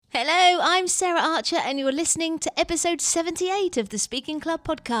I'm Sarah Archer and you're listening to episode 78 of the Speaking Club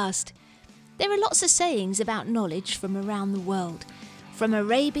podcast. There are lots of sayings about knowledge from around the world. From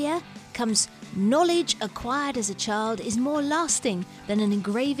Arabia comes, knowledge acquired as a child is more lasting than an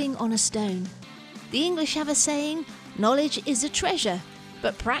engraving on a stone. The English have a saying, knowledge is a treasure,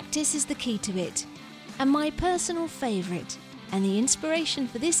 but practice is the key to it. And my personal favourite, and the inspiration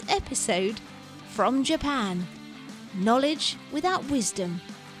for this episode, from Japan, knowledge without wisdom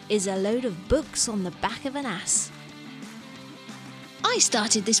is a load of books on the back of an ass. I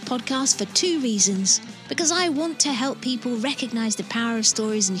started this podcast for two reasons. Because I want to help people recognise the power of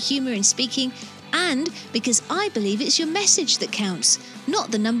stories and humour in speaking, and because I believe it's your message that counts, not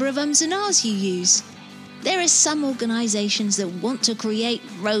the number of ums and ahs you use. There are some organisations that want to create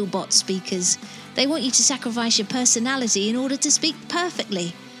robot speakers. They want you to sacrifice your personality in order to speak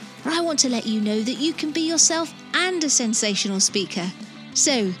perfectly. But I want to let you know that you can be yourself and a sensational speaker.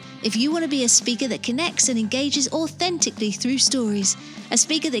 So, if you want to be a speaker that connects and engages authentically through stories, a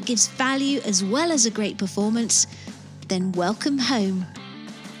speaker that gives value as well as a great performance, then welcome home.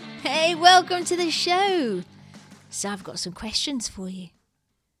 Hey, welcome to the show. So I've got some questions for you.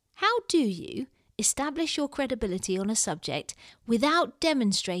 How do you establish your credibility on a subject without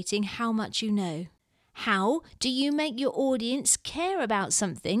demonstrating how much you know? How do you make your audience care about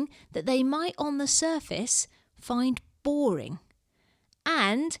something that they might on the surface find boring?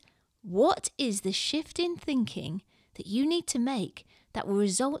 And what is the shift in thinking that you need to make that will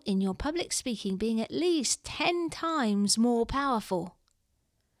result in your public speaking being at least 10 times more powerful?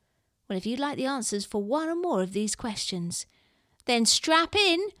 Well, if you'd like the answers for one or more of these questions, then strap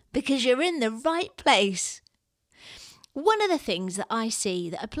in because you're in the right place. One of the things that I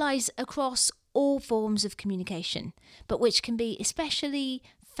see that applies across all forms of communication, but which can be especially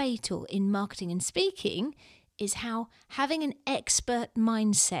fatal in marketing and speaking, is how having an expert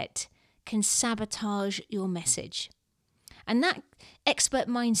mindset can sabotage your message. And that expert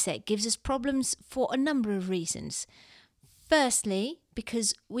mindset gives us problems for a number of reasons. Firstly,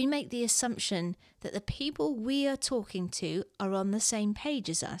 because we make the assumption that the people we are talking to are on the same page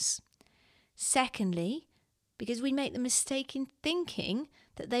as us. Secondly, because we make the mistake in thinking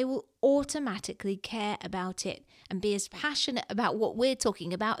that they will automatically care about it and be as passionate about what we're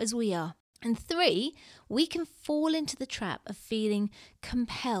talking about as we are. And three, we can fall into the trap of feeling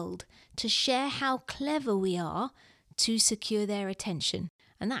compelled to share how clever we are to secure their attention.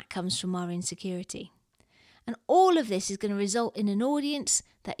 And that comes from our insecurity. And all of this is going to result in an audience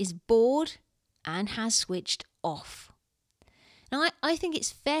that is bored and has switched off. Now, I think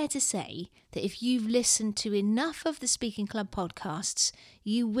it's fair to say that if you've listened to enough of the Speaking Club podcasts,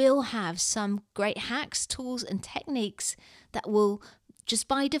 you will have some great hacks, tools and techniques that will, just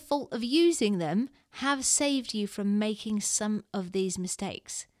by default of using them, have saved you from making some of these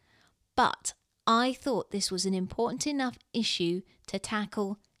mistakes. But I thought this was an important enough issue to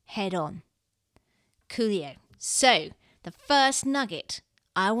tackle head on. Coolio. So, the first nugget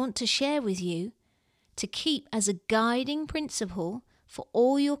I want to share with you to keep as a guiding principle for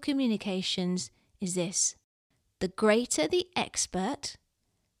all your communications is this: the greater the expert,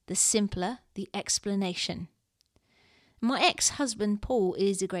 the simpler the explanation. My ex-husband Paul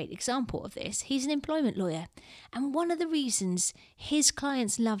is a great example of this. He's an employment lawyer, and one of the reasons his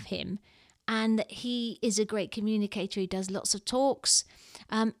clients love him and he is a great communicator, he does lots of talks,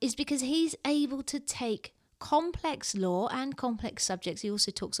 is because he's able to take complex law and complex subjects, he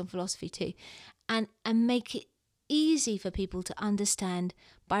also talks on philosophy too, and make it easy for people to understand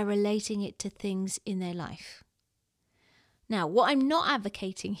by relating it to things in their life. Now, what I'm not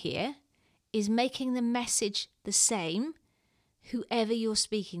advocating here is making the message the same whoever you're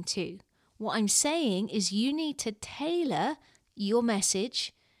speaking to. What I'm saying is you need to tailor your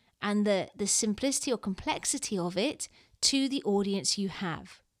message and the simplicity or complexity of it to the audience you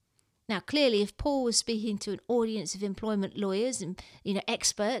have. Now, clearly, if Paul was speaking to an audience of employment lawyers and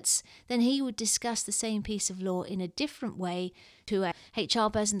experts, then he would discuss the same piece of law in a different way to a HR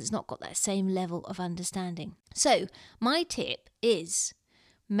person that's not got that same level of understanding. So, my tip is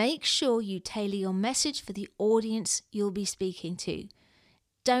make sure you tailor your message for the audience you'll be speaking to.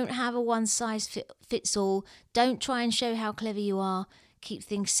 Don't have a one-size-fits-all. Don't try and show how clever you are. Keep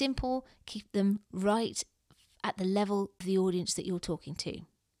things simple. Keep them right at the level of the audience that you're talking to.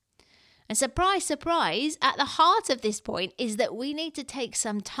 And surprise, surprise, at the heart of this point is that we need to take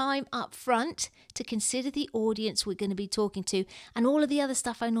some time up front to consider the audience we're going to be talking to and all of the other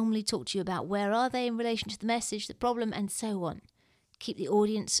stuff I normally talk to you about. Where are they in relation to the message, the problem, and so on. Keep the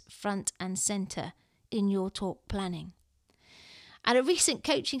audience front and centre in your talk planning. At a recent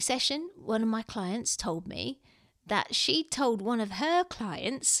coaching session, one of my clients told me that she told one of her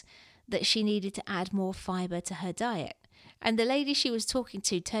clients that she needed to add more fibre to her diet. And the lady she was talking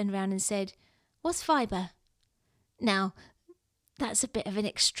to turned around and said, "What's fibre?" Now, that's a bit of an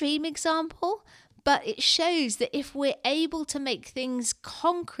extreme example, but it shows that if we're able to make things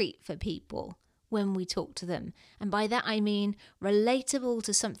concrete for people when we talk to them, and by that I mean relatable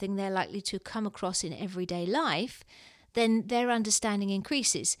to something they're likely to come across in everyday life, then their understanding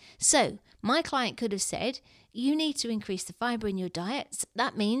increases. So my client could have said, you need to increase the fibre in your diet.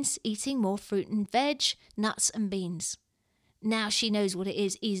 That means eating more fruit and veg, nuts and beans. Now she knows what it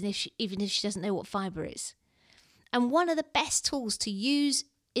is, even if she doesn't know what fibre is. And one of the best tools to use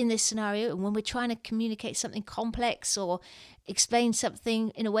in this scenario, and when we're trying to communicate something complex or explain something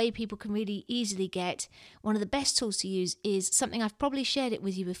in a way people can really easily get, one of the best tools to use is something I've probably shared it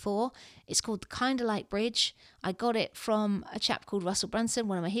with you before. It's called the Kinda Like Bridge. I got it from a chap called Russell Brunson,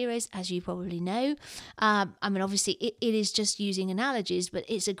 one of my heroes, as you probably know. Obviously it is just using analogies, but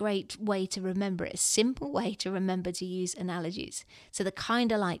it's a great way to remember it, a simple way to remember to use analogies. So the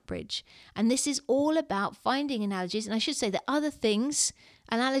Kinda Like Bridge. And this is all about finding analogies, and I should say that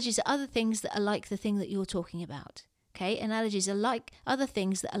analogies are other things that are like the thing that you're talking about. Okay, analogies are like other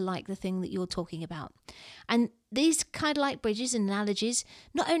things that are like the thing that you're talking about. And these kind of like bridges and analogies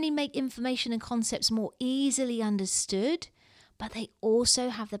not only make information and concepts more easily understood, but they also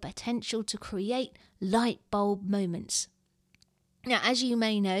have the potential to create light bulb moments. Now, as you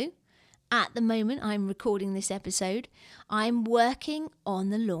may know, at the moment I'm recording this episode, I'm working on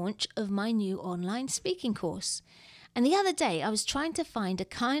the launch of my new online speaking course. And the other day I was trying to find a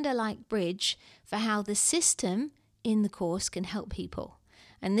kind of like bridge for how the system in the course can help people.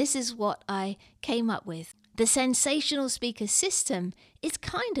 And this is what I came up with. The sensational speaker system is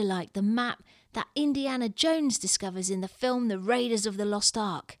kind of like the map that Indiana Jones discovers in the film The Raiders of the Lost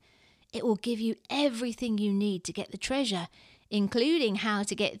Ark. It will give you everything you need to get the treasure, including how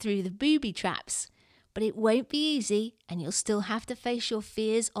to get through the booby traps. But it won't be easy, and you'll still have to face your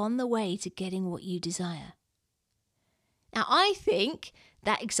fears on the way to getting what you desire. Now, I think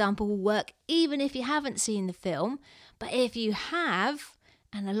that example will work even if you haven't seen the film, but if you have,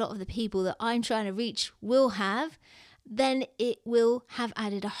 and a lot of the people that I'm trying to reach will have, then it will have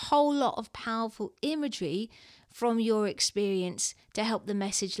added a whole lot of powerful imagery from your experience to help the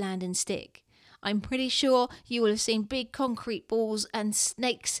message land and stick. I'm pretty sure you will have seen big concrete balls and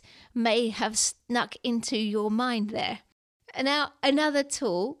snakes may have snuck into your mind there. And now, another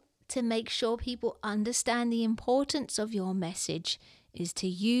tool to make sure people understand the importance of your message is to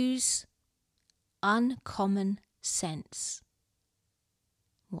use uncommon sense.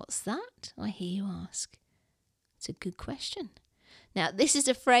 What's that? I hear you ask. It's a good question. Now, this is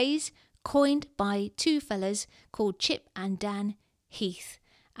a phrase coined by two fellas called Chip and Dan Heath,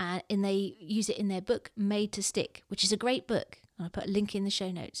 and they use it in their book Made to Stick, which is a great book. I'll put a link in the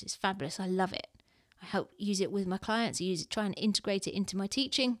show notes. It's fabulous. I love it. I help use it with my clients. I try and integrate it into my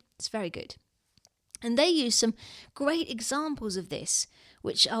teaching. It's very good. And they use some great examples of this,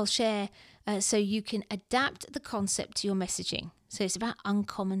 which I'll share so you can adapt the concept to your messaging. So it's about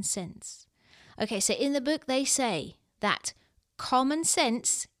uncommon sense. Okay, so in the book they say that common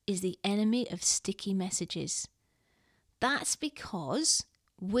sense is the enemy of sticky messages. That's because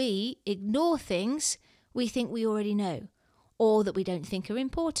we ignore things we think we already know, or that we don't think are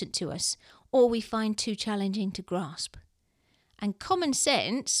important to us, or we find too challenging to grasp. And common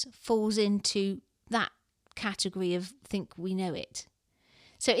sense falls into that category of think we know it.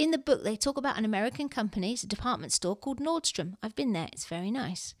 So in the book, they talk about an American company, it's a department store called Nordstrom. I've been there, it's very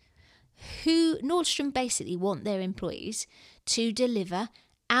nice. Nordstrom basically want their employees to deliver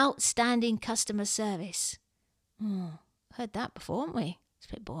outstanding customer service. Heard that before, haven't we? It's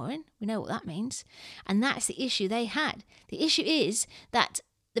a bit boring. We know what that means. And that's the issue they had. The issue is that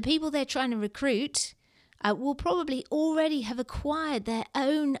the people they're trying to recruit will probably already have acquired their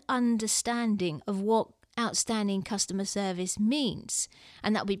own understanding of what outstanding customer service means.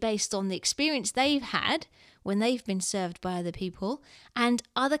 And that will be based on the experience they've had when they've been served by other people and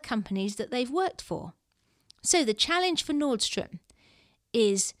other companies that they've worked for. So the challenge for Nordstrom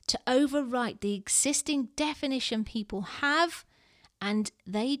is to overwrite the existing definition people have, and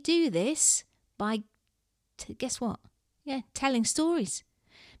they do this by, guess what? Yeah, telling stories.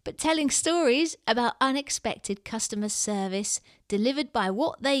 But telling stories about unexpected customer service delivered by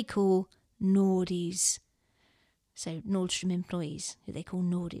what they call Nordies. So Nordstrom employees, who they call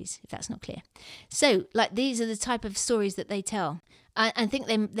Nordies, if that's not clear. So, these are the type of stories that they tell. I think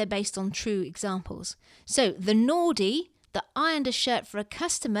they're based on true examples. So, the Nordie that ironed a shirt for a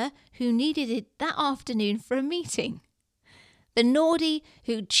customer who needed it that afternoon for a meeting. The Nordie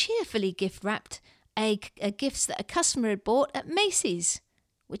who cheerfully gift-wrapped gifts that a customer had bought at Macy's.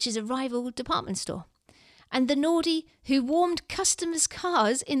 which is a rival department store. And the naughty who warmed customers'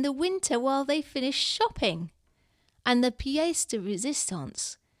 cars in the winter while they finished shopping. And the pièce de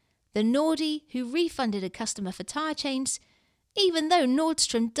résistance, the naughty who refunded a customer for tyre chains, even though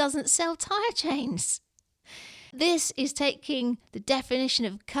Nordstrom doesn't sell tyre chains. This is taking the definition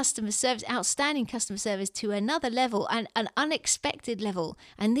of customer service, outstanding customer service, to another level, and an unexpected level.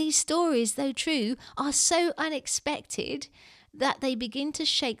 And these stories, though true, are so unexpected that they begin to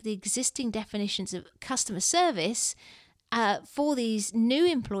shake the existing definitions of customer service for these new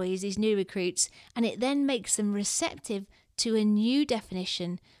employees, these new recruits, and it then makes them receptive to a new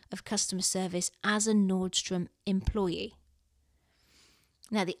definition of customer service as a Nordstrom employee.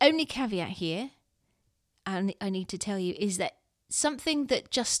 Now, the only caveat here, and I need to tell you, is that something that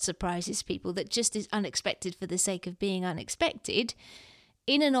just surprises people, that just is unexpected for the sake of being unexpected,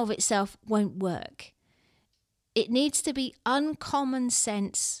 in and of itself won't work. It needs to be uncommon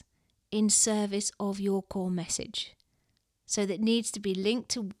sense in service of your core message. So that needs to be linked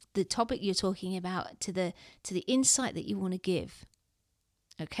to the topic you're talking about, to the insight that you want to give.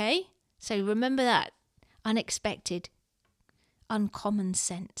 Okay? So remember that. Unexpected, uncommon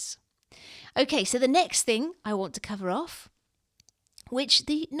sense. Okay, so the next thing I want to cover off, which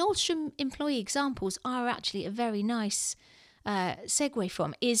the Nordstrom employee examples are actually a very nice segue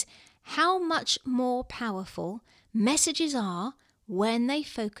from, is how much more powerful messages are when they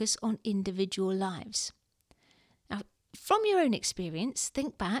focus on individual lives. Now, from your own experience,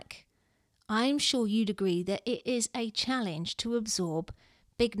 think back. I'm sure you'd agree that it is a challenge to absorb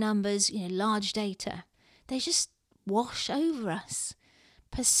big numbers, large data. They just wash over us.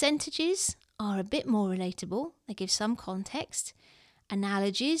 Percentages are a bit more relatable. They give some context.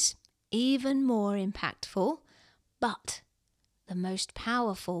 Analogies, even more impactful. But the most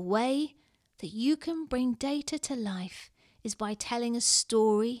powerful way that you can bring data to life is by telling a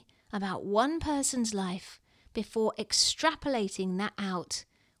story about one person's life before extrapolating that out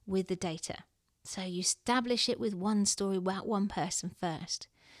with the data. So you establish it with one story about one person first.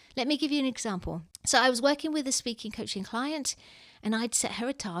 Let me give you an example. So I was working with a speaking coaching client, and I'd set her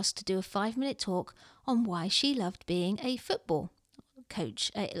a task to do a 5-minute talk on why she loved being a football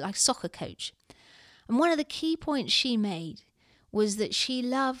coach, like soccer coach. And one of the key points she made was that she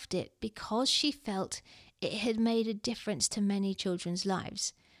loved it because she felt it had made a difference to many children's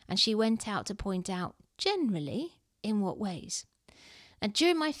lives. And she went out to point out, generally, in what ways. And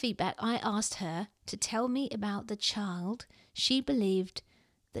during my feedback, I asked her to tell me about the child she believed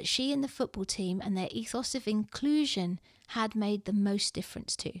that she and the football team and their ethos of inclusion had made the most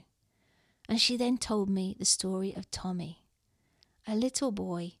difference to. And she then told me the story of Tommy, a little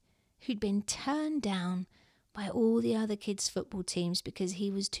boy who'd been turned down by all the other kids' football teams because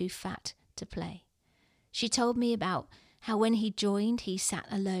he was too fat to play. She told me about how when he joined, he sat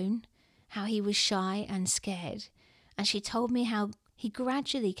alone, how he was shy and scared. And she told me how he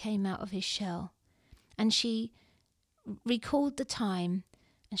gradually came out of his shell. And she recalled the time,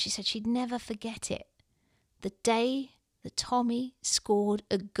 and she said she'd never forget it. The day that Tommy scored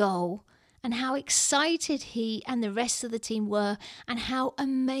a goal, and how excited he and the rest of the team were, and how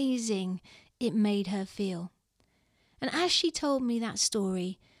amazing it made her feel. And as she told me that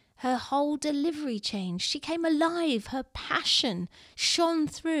story, her whole delivery changed. She came alive. Her passion shone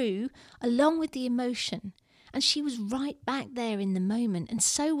through along with the emotion. And she was right back there in the moment. And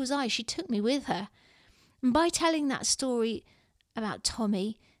so was I. She took me with her. And by telling that story about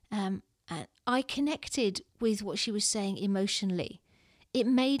Tommy, I connected with what she was saying emotionally. It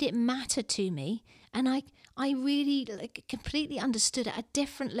made it matter to me. And I really completely understood at a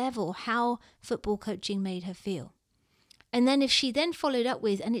different level how football coaching made her feel. And then if she then followed up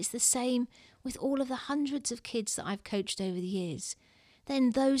with, and it's the same with all of the hundreds of kids that I've coached over the years, then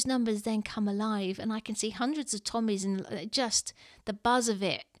those numbers then come alive, and I can see hundreds of Tommies, and just the buzz of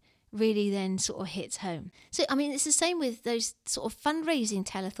it really then sort of hits home. So, I mean, it's the same with those sort of fundraising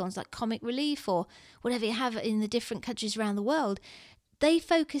telethons like Comic Relief or whatever you have in the different countries around the world. They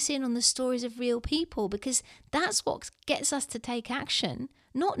focus in on the stories of real people because that's what gets us to take action,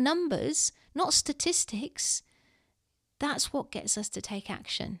 not numbers, not statistics. That's what gets us to take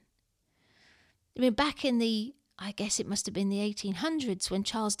action. I mean, back in I guess it must have been the 1800s when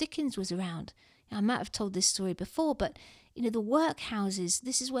Charles Dickens was around. I might have told this story before, but, the workhouses,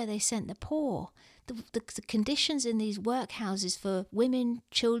 this is where they sent the poor. The conditions in these workhouses for women,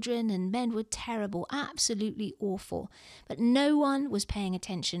 children and men were terrible, absolutely awful. But no one was paying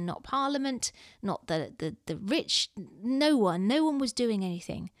attention, not Parliament, not the rich, no one was doing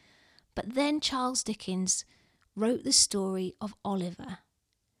anything. But then Charles Dickens wrote the story of Oliver.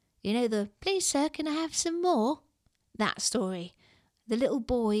 The "Please, sir, can I have some more?" That story. the little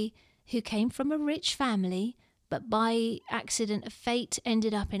boy who came from a rich family, but by accident of fate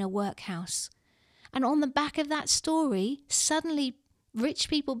ended up in a workhouse. And on the back of that story, suddenly rich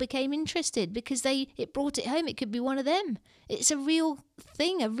people became interested because it brought it home. It could be one of them. It's a real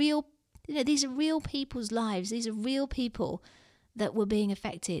thing, these are real people's lives. These are real people that were being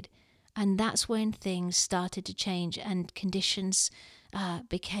affected. And that's when things started to change and conditions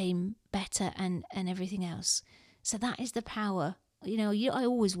became better and everything else. So that is the power. I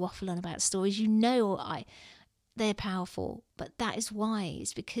always waffle on about stories. They're powerful, but that is why.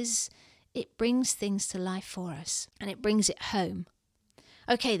 It's because it brings things to life for us and it brings it home.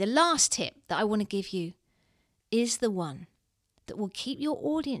 Okay, the last tip that I want to give you is the one that will keep your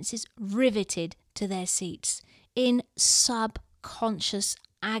audiences riveted to their seats in subconscious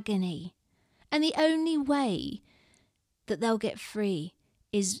agony. And the only way that they'll get free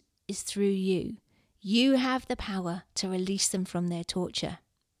is through you. You have the power to release them from their torture.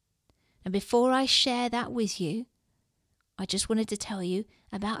 And before I share that with you, I just wanted to tell you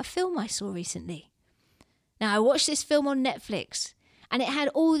about a film I saw recently. Now, I watched this film on Netflix, and it had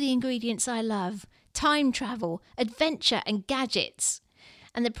all the ingredients I love: time travel, adventure, and gadgets.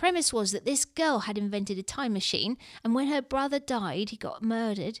 And the premise was that this girl had invented a time machine, and when her brother died, he got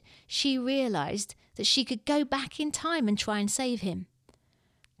murdered, she realised that she could go back in time and try and save him.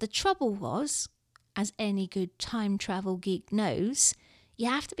 The trouble was, as any good time travel geek knows, you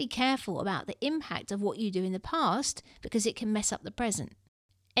have to be careful about the impact of what you do in the past because it can mess up the present.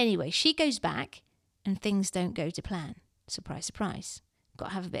 Anyway, she goes back and things don't go to plan. Surprise, surprise. Got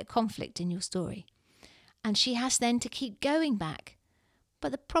to have a bit of conflict in your story. And she has then to keep going back.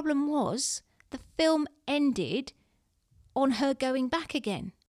 But the problem was the film ended on her going back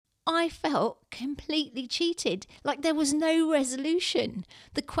again. I felt completely cheated, like there was no resolution.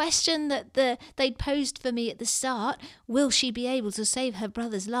 The question that they'd posed for me at the start, will she be able to save her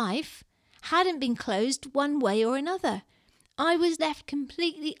brother's life, hadn't been closed one way or another. I was left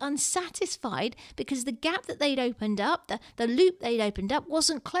completely unsatisfied because the gap that they'd opened up, the loop they'd opened up,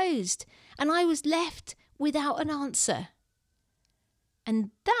 wasn't closed. And I was left without an answer. And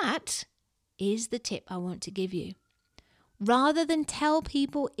that is the tip I want to give you. Rather than tell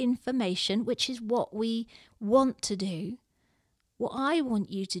people information, which is what we want to do, what I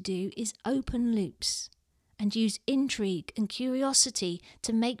want you to do is open loops and use intrigue and curiosity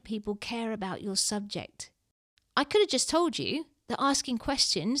to make people care about your subject. I could have just told you that asking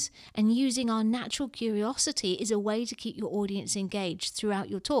questions and using our natural curiosity is a way to keep your audience engaged throughout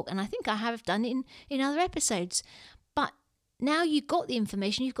your talk. And I think I have done it in other episodes. But now you've got the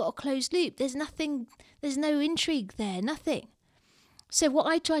information, you've got a closed loop. There's no intrigue there, nothing. So what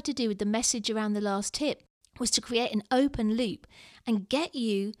I tried to do with the message around the last tip was to create an open loop and get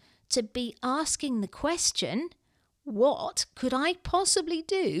you to be asking the question, what could I possibly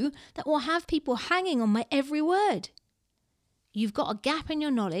do that will have people hanging on my every word? You've got a gap in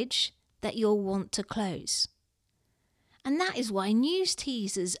your knowledge that you'll want to close. And that is why news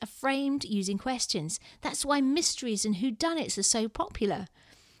teasers are framed using questions. That's why mysteries and whodunits are so popular.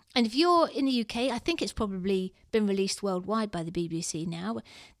 And if you're in the UK, I think it's probably been released worldwide by the BBC now.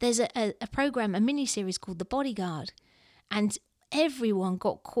 There's a programme, a mini-series called The Bodyguard. And everyone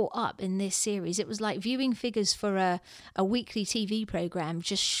got caught up in this series. It was like viewing figures for a weekly TV programme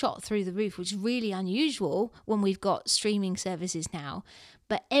just shot through the roof, which is really unusual when we've got streaming services now.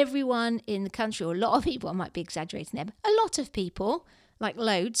 But everyone in the country, or a lot of people, I might be exaggerating there, but a lot of people, like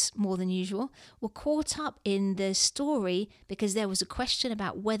loads, more than usual, were caught up in the story because there was a question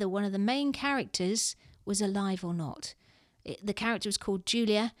about whether one of the main characters was alive or not. The character was called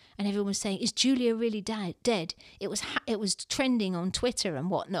Julia, and everyone was saying, is Julia really dead? It was trending on Twitter and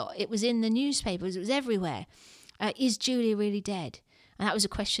whatnot. It was in the newspapers. It was everywhere. Is Julia really dead? And that was a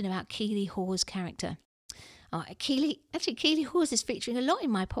question about Keely Hawes' character. Keely Hawes is featuring a lot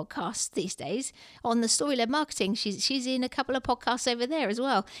in my podcast these days on the Story-Led Marketing. She's in a couple of podcasts over there as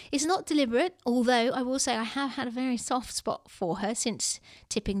well. It's not deliberate, although I will say I have had a very soft spot for her since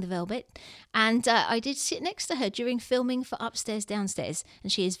Tipping the Velvet. And I did sit next to her during filming for Upstairs Downstairs, and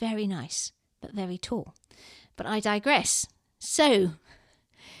she is very nice, but very tall. But I digress. So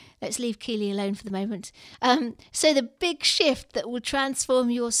let's leave Keely alone for the moment. So the big shift that will transform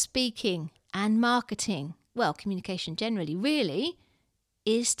your speaking and marketing, well, communication generally, really,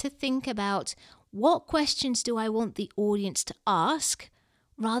 is to think about what questions do I want the audience to ask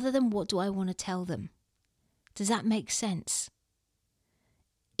rather than what do I want to tell them. Does that make sense?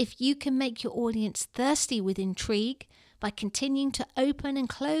 If you can make your audience thirsty with intrigue by continuing to open and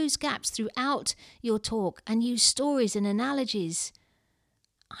close gaps throughout your talk and use stories and analogies,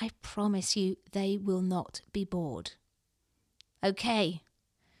 I promise you they will not be bored. Okay,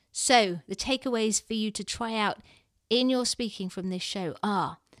 so the takeaways for you to try out in your speaking from this show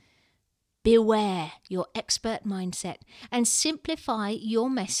are: beware your expert mindset and simplify your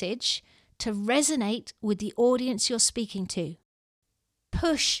message to resonate with the audience you're speaking to.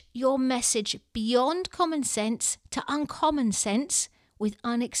 Push your message beyond common sense to uncommon sense with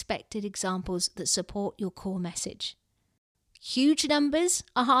unexpected examples that support your core message. Huge numbers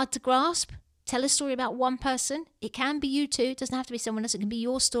are hard to grasp. Tell a story about one person. It can be you too. It doesn't have to be someone else. It can be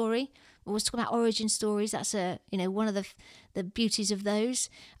your story. We always talk about origin stories. That's one of the beauties of those.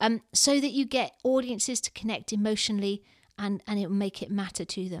 So that you get audiences to connect emotionally and it will make it matter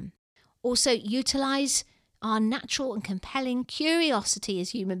to them. Also, utilize our natural and compelling curiosity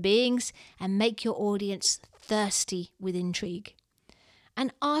as human beings and make your audience thirsty with intrigue.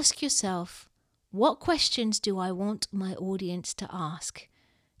 And ask yourself, what questions do I want my audience to ask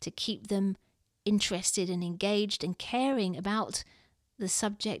to keep them interested and engaged and caring about the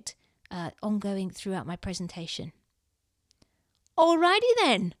subject ongoing throughout my presentation? Alrighty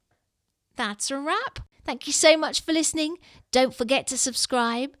then, that's a wrap. Thank you so much for listening. Don't forget to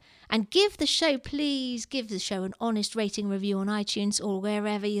subscribe and please give the show an honest rating review on iTunes or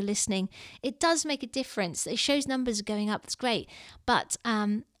wherever you're listening. It does make a difference. It shows numbers are going up. It's great. But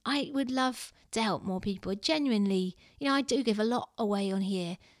I would love to help more people. Genuinely, I do give a lot away on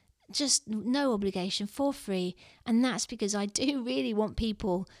here. Just no obligation, for free. And that's because I do really want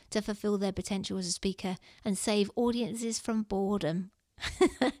people to fulfill their potential as a speaker and save audiences from boredom.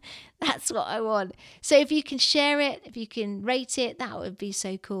 That's what I want. So if you can share it, if you can rate it, that would be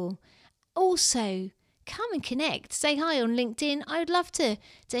so cool. Also, come and connect. Say hi on LinkedIn. I would love to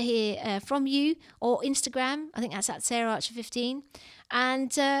hear from you, or Instagram. I think that's at Sarah Archer 15.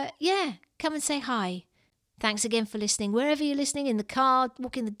 And come and say hi. Thanks again for listening. Wherever you're listening, in the car,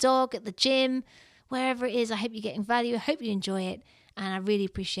 walking the dog, at the gym, wherever it is, I hope you're getting value. I hope you enjoy it. And I really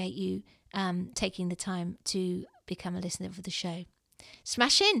appreciate you taking the time to become a listener for the show.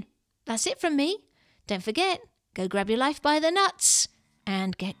 Smash in. That's it from me. Don't forget, go grab your life by the nuts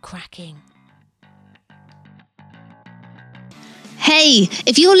and get cracking. Hey,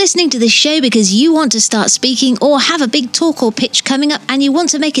 if you're listening to this show because you want to start speaking or have a big talk or pitch coming up and you want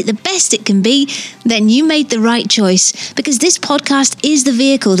to make it the best it can be, then you made the right choice, because this podcast is the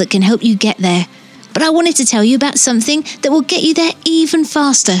vehicle that can help you get there. But I wanted to tell you about something that will get you there even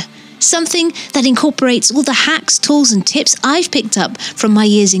faster. Something that incorporates all the hacks, tools and tips I've picked up from my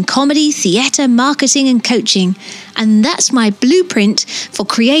years in comedy, theatre, marketing and coaching. And that's my blueprint for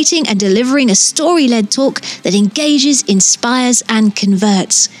creating and delivering a story-led talk that engages, inspires and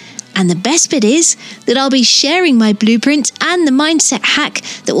converts. And the best bit is that I'll be sharing my blueprint and the mindset hack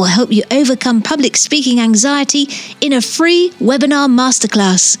that will help you overcome public speaking anxiety in a free webinar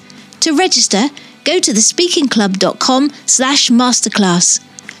masterclass. To register, go to thespeakingclub.com/masterclass.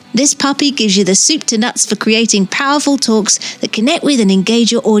 This puppy gives you the soup to nuts for creating powerful talks that connect with and engage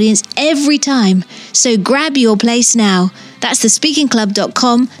your audience every time. So grab your place now. That's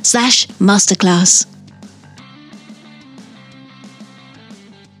thespeakingclub.com/masterclass.